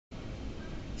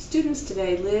Students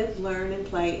today live, learn, and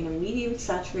play in a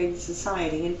media-saturated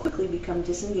society and quickly become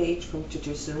disengaged from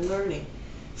traditional learning.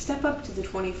 Step up to the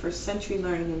 21st century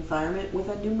learning environment with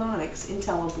a Numonics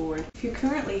Intelliboard. If you're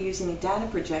currently using a data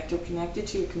projector connected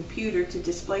to your computer to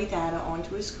display data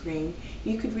onto a screen,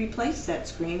 you could replace that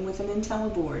screen with an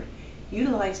Intelliboard.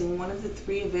 Utilizing one of the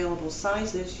 3 available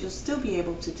sizes, you'll still be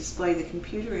able to display the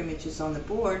computer images on the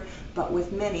board, but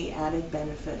with many added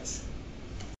benefits.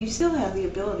 You still have the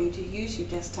ability to use your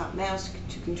desktop mouse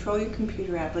to control your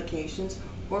computer applications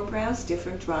or browse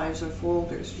different drives or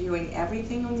folders, viewing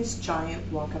everything on this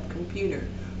giant walk-up computer.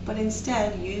 But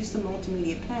instead, use the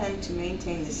multimedia pen to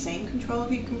maintain the same control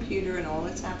of your computer and all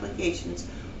its applications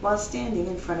while standing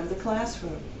in front of the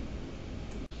classroom.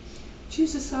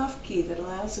 Choose a soft key that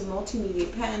allows the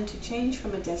multimedia pen to change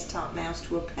from a desktop mouse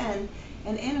to a pen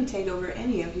and annotate over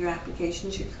any of your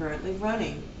applications you're currently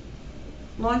running.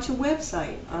 Launch a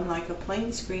website. Unlike a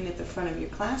plain screen at the front of your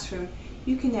classroom,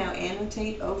 you can now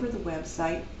annotate over the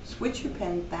website, switch your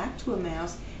pen back to a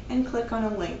mouse, and click on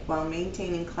a link while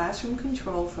maintaining classroom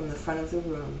control from the front of the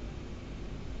room.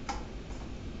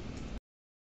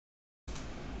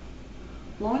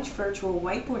 Launch virtual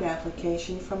whiteboard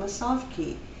application from a soft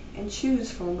key and choose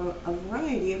from a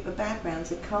variety of backgrounds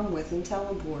that come with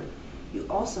Intelliboard. You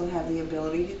also have the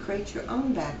ability to create your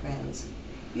own backgrounds.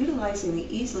 Utilizing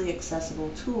the easily accessible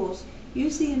tools,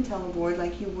 use the Intelliboard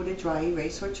like you would a dry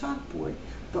erase or chalkboard,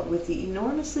 but with the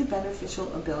enormously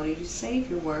beneficial ability to save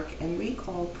your work and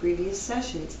recall previous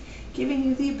sessions, giving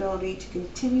you the ability to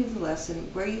continue the lesson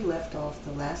where you left off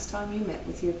the last time you met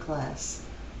with your class.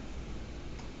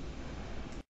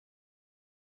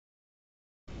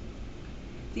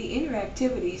 The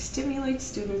interactivity stimulates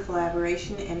student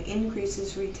collaboration and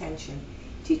increases retention.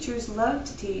 Teachers love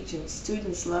to teach and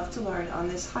students love to learn on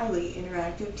this highly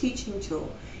interactive teaching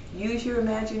tool. Use your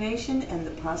imagination and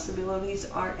the possibilities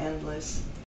are endless.